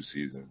it's a new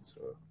season,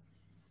 so.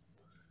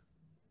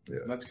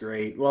 Yeah. That's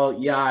great. Well,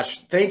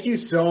 Yash, thank you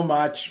so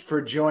much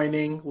for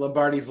joining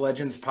Lombardi's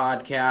Legends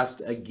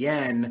podcast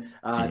again.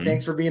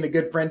 Thanks for being a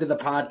good friend to the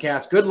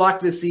podcast. Good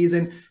luck this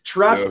season.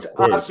 Trust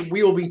us.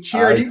 We will be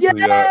cheering.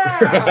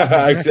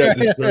 I said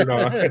to turn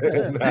on.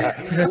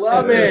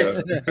 Love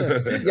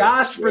it.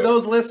 Yash, for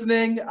those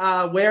listening,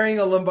 wearing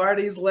a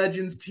Lombardi's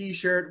Legends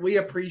t-shirt, we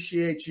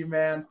appreciate you,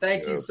 man.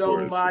 Thank you so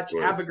much.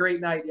 Have a great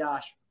night,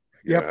 Yash.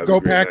 Yep. Go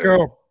Pack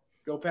Go.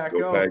 Go Pack Go.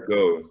 Go. Pack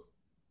Go.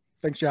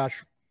 Thanks,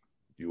 Josh.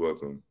 You're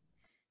welcome.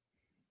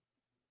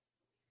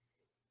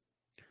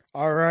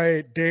 All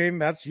right, Dane,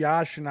 that's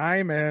Yash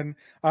Nyman.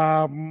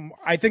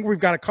 I think we've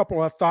got a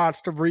couple of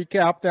thoughts to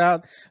recap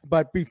that.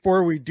 But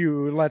before we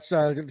do, let's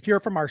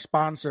hear from our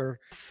sponsor,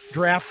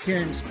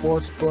 DraftKings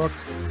Sportsbook.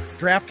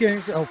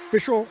 DraftKings,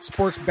 official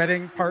sports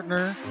betting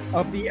partner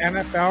of the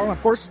NFL. Of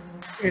course,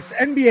 it's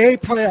NBA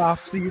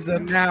playoff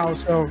season now.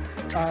 So,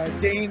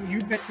 Dane,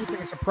 you've been keeping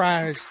a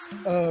surprise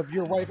of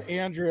your wife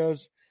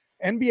Andrea's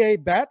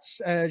NBA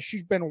bets.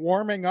 She's been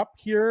warming up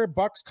here.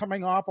 Bucks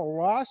coming off a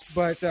loss,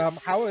 but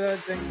how has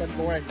everything been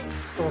going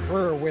for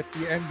her with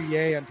the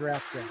NBA and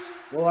DraftKings?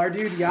 Well, our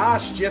dude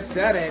Yash just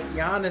said it.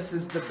 Giannis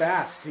is the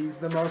best. He's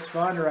the most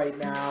fun right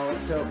now.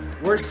 So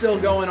we're still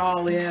going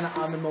all in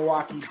on the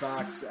Milwaukee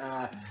Bucks.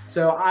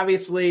 So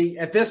obviously,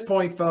 at this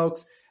point,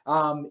 folks,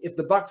 if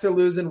the Bucks are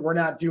losing, we're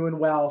not doing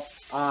well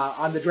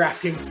on the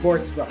DraftKings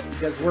Sportsbook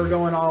because we're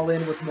going all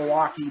in with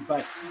Milwaukee.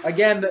 But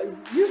again,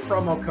 use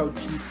promo code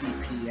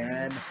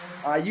TPPN.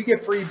 You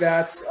get free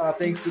bets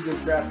thanks to this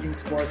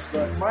DraftKings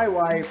Sportsbook. My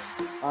wife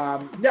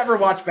never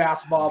watched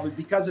basketball, but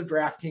because of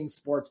DraftKings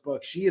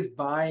Sportsbook, she is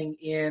buying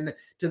in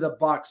to the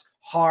Bucks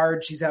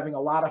hard. She's having a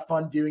lot of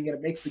fun doing it.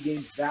 It makes the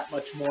games that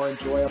much more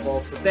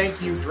enjoyable. So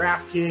thank you,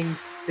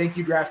 DraftKings. Thank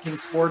you,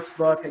 DraftKings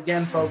Sportsbook.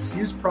 Again, folks,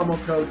 use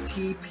promo code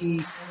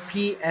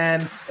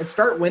TPPN and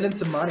start winning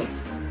some money.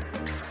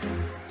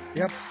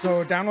 Yep.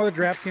 So download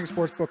the DraftKings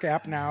Sportsbook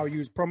app now.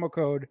 Use promo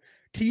code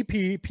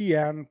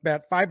TPPN.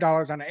 Bet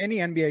 $5 on any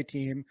NBA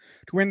team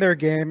to win their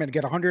game and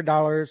get $100,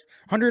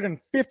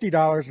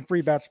 $150 in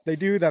free bets. If they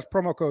do, that's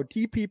promo code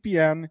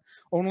TPPN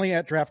only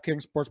at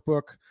DraftKings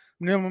Sportsbook.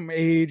 Minimum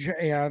age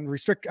and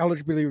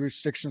eligibility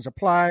restrictions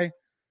apply.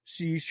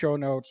 See show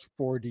notes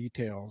for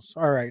details.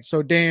 All right.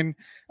 So Dane,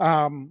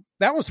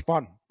 that was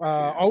fun.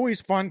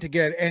 Always fun to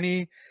get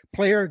any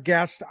player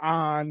guest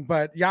on,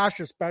 but Yash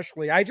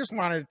especially. I just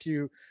wanted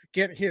to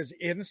get his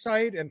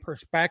insight and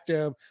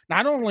perspective,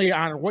 not only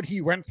on what he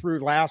went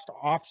through last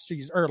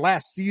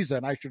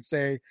season, I should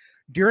say,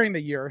 during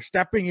the year,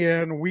 stepping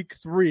in week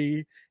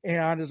 3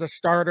 and as a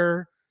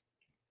starter,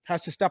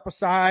 has to step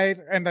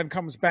aside and then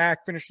comes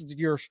back, finishes the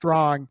year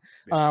strong.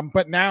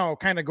 But now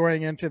kind of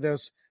going into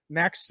this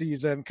next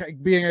season,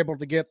 being able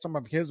to get some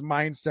of his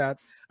mindset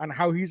on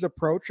how he's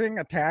approaching,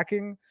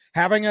 attacking,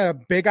 having a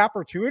big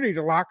opportunity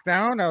to lock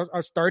down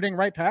a starting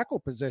right tackle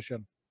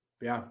position.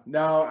 Yeah,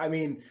 no, I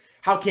mean,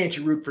 how can't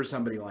you root for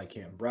somebody like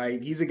him,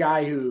 right? He's a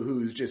guy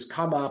who's just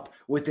come up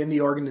within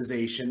the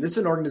organization. This is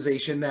an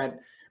organization that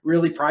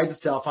really prides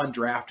itself on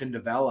draft and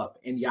develop,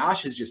 and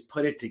Yash has just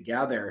put it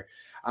together.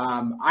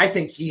 I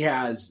think he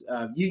has,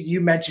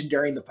 you mentioned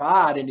during the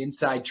pod an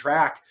inside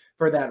track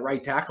for that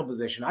right tackle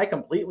position. I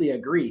completely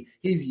agree.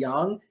 He's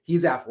young,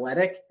 he's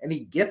athletic, and he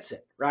gets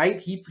it, right?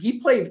 He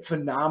played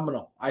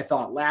phenomenal, I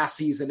thought, last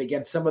season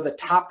against some of the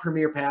top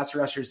premier pass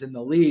rushers in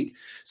the league.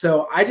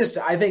 So I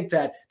think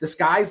that the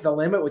sky's the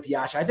limit with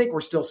Yash. I think we're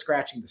still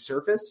scratching the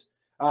surface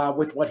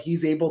with what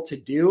he's able to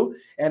do.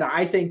 And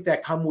I think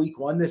that come week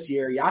 1 this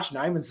year, Yosh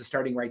Nijman's the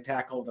starting right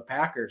tackle of the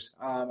Packers,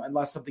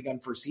 unless something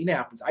unforeseen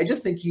happens. I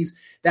just think he's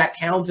that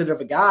talented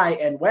of a guy.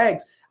 And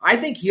Wags, I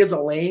think he has a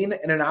lane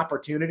and an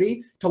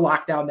opportunity to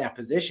lock down that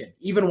position,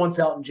 even once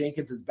Elgton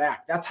Jenkins is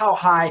back. That's how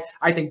high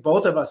I think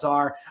both of us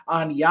are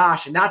on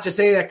Yash. And not just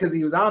say that because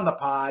he was on the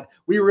pod.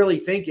 We really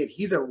think it.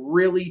 He's a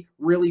really,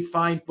 really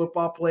fine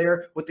football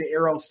player with the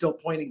arrow still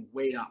pointing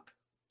way up.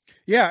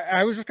 Yeah,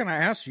 I was just going to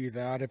ask you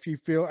that if you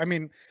feel, I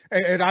mean,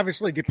 it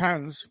obviously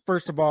depends.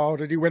 First of all,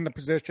 did he win the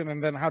position,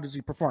 and then how does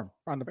he perform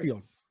on the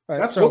field?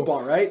 That's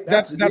football, right?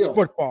 That's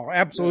football,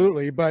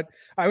 absolutely. Yeah. But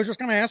I was just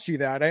going to ask you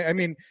that. I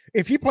mean,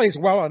 if he plays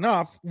well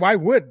enough, why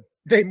would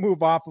they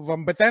move off of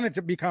him? But then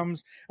it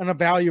becomes an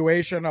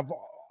evaluation of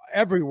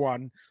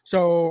everyone.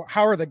 So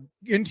how are the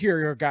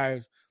interior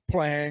guys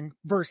playing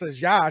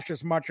versus Yash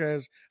as much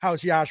as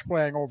how's Yash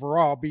playing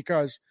overall?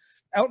 Because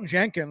Elgton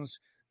Jenkins,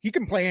 he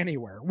can play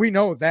anywhere. We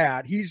know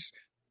that. He's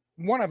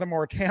one of the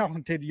more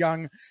talented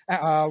young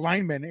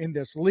linemen in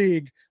this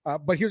league,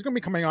 but he's going to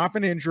be coming off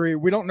an injury.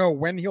 We don't know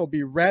when he'll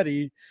be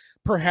ready,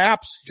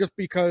 perhaps just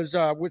because,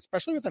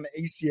 especially with an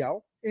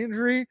ACL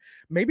injury,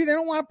 maybe they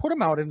don't want to put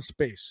him out in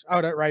space,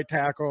 out at right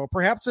tackle.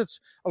 Perhaps it's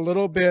a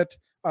little bit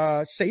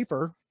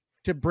safer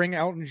to bring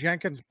Elgton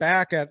Jenkins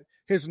back at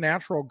his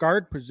natural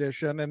guard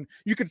position. And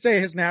you could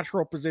say his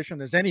natural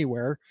position is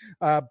anywhere,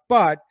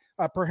 but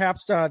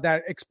perhaps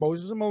that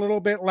exposes him a little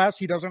bit less.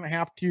 He doesn't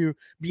have to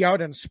be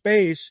out in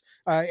space,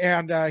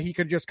 and he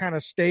can just kind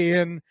of stay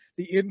in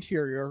the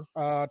interior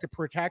to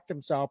protect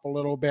himself a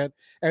little bit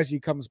as he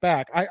comes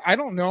back. I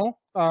don't know.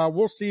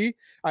 We'll see.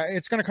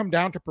 It's going to come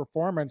down to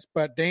performance,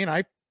 but Dane,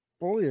 I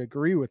fully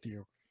agree with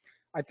you.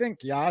 I think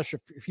Yash,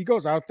 if he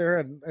goes out there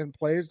and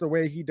plays the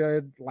way he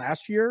did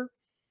last year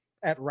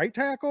at right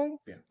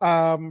tackle,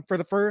 for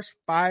the first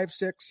 5,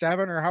 6,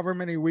 7, or however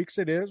many weeks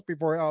it is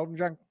before Elgton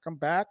Jenkins come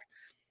back,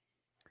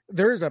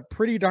 there's a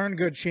pretty darn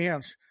good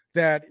chance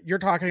that you're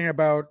talking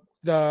about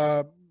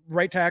the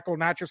right tackle,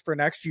 not just for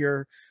next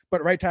year,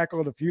 but right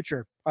tackle of the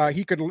future.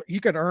 He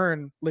could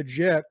earn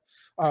legit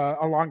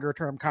a longer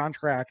term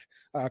contract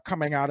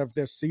coming out of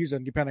this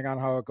season, depending on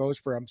how it goes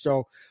for him.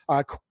 So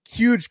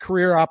huge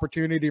career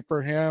opportunity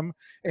for him.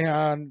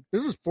 And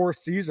this is 4th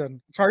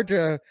season. It's hard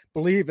to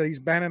believe that he's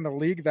been in the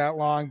league that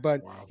long,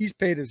 but He's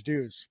paid his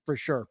dues for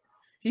sure.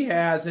 He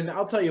has. And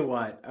I'll tell you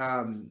what,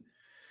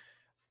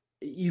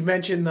 You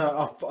mentioned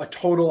a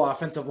total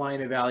offensive line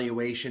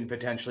evaluation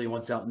potentially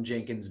once Elgton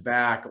Jenkins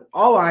back.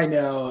 All I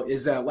know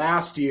is that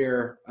last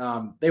year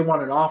they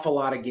won an awful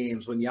lot of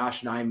games when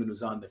Yosh Nijman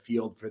was on the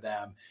field for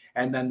them.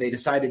 And then they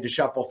decided to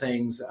shuffle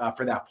things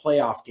for that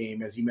playoff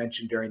game, as you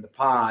mentioned during the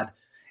pod.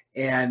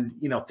 And,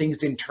 things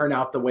didn't turn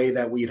out the way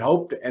that we'd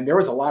hoped. And there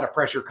was a lot of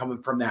pressure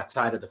coming from that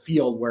side of the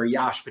field where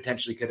Yosh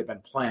potentially could have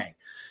been playing.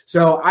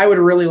 So I would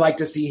really like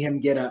to see him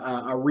get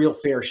a real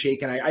fair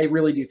shake. And I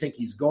really do think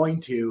he's going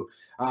to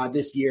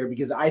this year,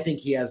 because I think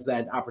he has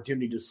that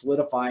opportunity to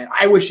solidify it.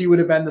 I wish he would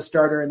have been the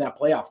starter in that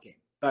playoff game,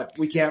 but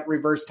we can't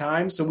reverse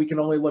time. So we can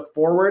only look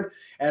forward,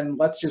 and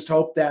let's just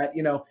hope that,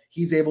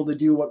 he's able to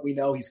do what we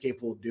know he's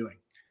capable of doing.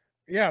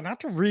 Yeah. Not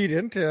to read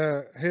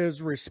into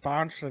his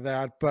response to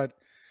that, but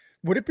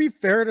would it be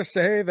fair to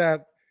say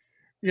that,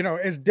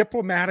 as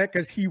diplomatic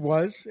as he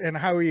was and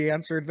how he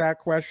answered that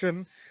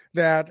question,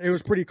 that it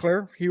was pretty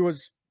clear he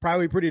was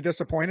probably pretty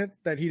disappointed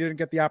that he didn't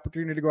get the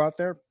opportunity to go out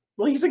there?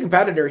 Well, he's a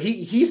competitor.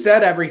 He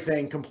said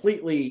everything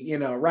completely,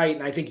 right.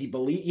 And I think he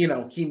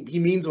he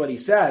means what he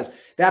says.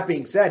 That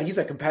being said, he's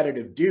a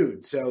competitive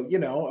dude. So,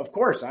 of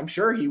course, I'm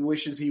sure he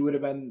wishes he would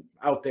have been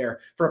out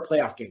there for a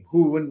playoff game.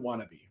 Who wouldn't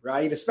want to be,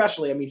 right?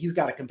 Especially, he's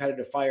got a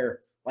competitive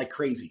fire like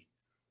crazy.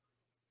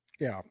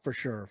 Yeah, for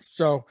sure.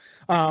 So,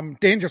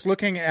 Dane, just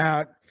looking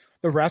at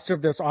the rest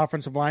of this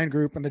offensive line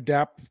group and the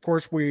depth, of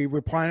course, we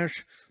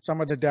replenish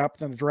some of the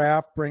depth in the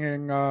draft,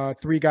 bringing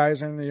 3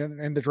 guys in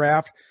the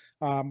draft.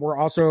 We're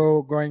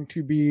also going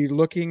to be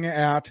looking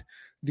at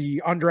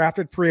the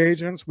undrafted free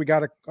agents. We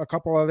got a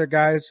couple other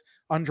guys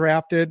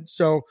undrafted.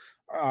 So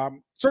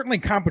certainly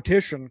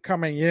competition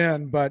coming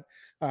in, but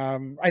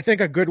I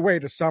think a good way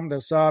to sum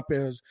this up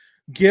is,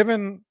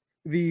 given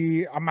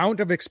the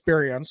amount of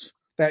experience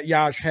that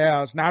Yosh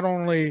has, not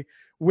only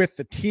with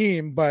the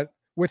team, but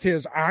with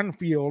his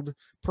on-field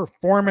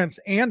performance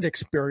and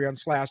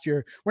experience last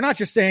year. We're not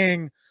just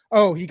saying,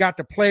 oh, he got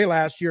to play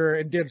last year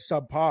and did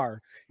subpar.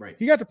 Right.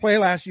 He got to play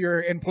last year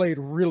and played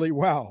really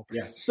well.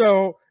 Yes.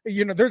 So,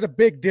 there's a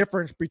big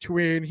difference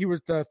between he was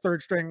the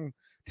third string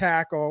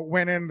tackle,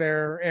 went in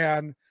there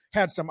and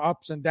had some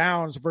ups and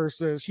downs,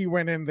 versus he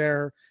went in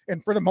there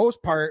and for the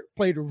most part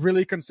played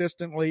really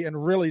consistently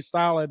and really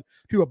solid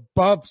to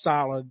above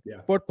solid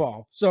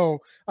football. So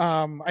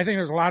I think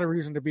there's a lot of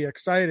reason to be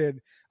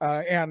excited.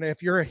 And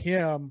if you're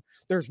him,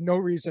 there's no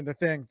reason to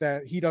think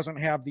that he doesn't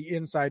have the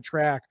inside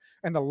track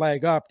and the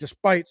leg up,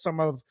 despite some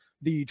of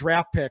the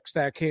draft picks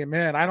that came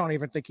in. I don't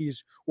even think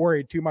he's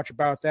worried too much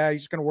about that.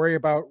 He's just going to worry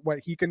about what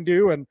he can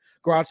do and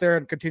go out there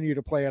and continue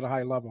to play at a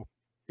high level.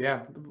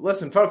 Yeah.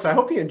 Listen, folks, I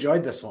hope you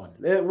enjoyed this one.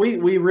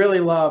 We really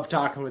love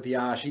talking with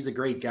Yosh. He's a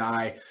great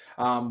guy.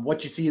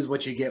 What you see is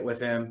what you get with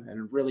him,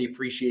 and really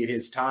appreciate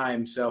his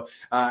time. So,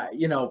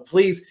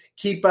 please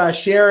keep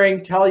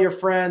sharing, tell your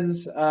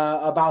friends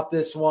about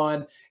this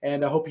one,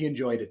 and I hope you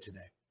enjoyed it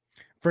today.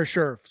 For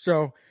sure.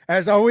 So,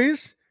 as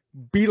always,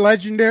 be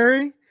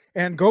legendary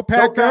and go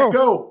Pack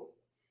go.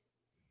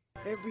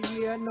 Every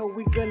year I know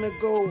we gonna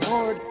go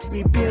hard.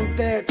 We been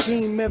that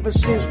team ever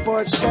since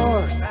Bart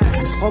started.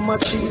 All my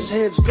cheese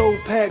heads go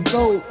Pack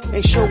go.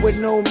 Ain't showing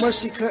no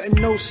mercy,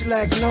 cutting no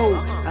slack, no.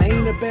 I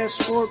ain't a bad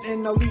sport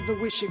and I'll even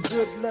wish you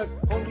good luck.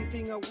 Only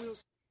thing I will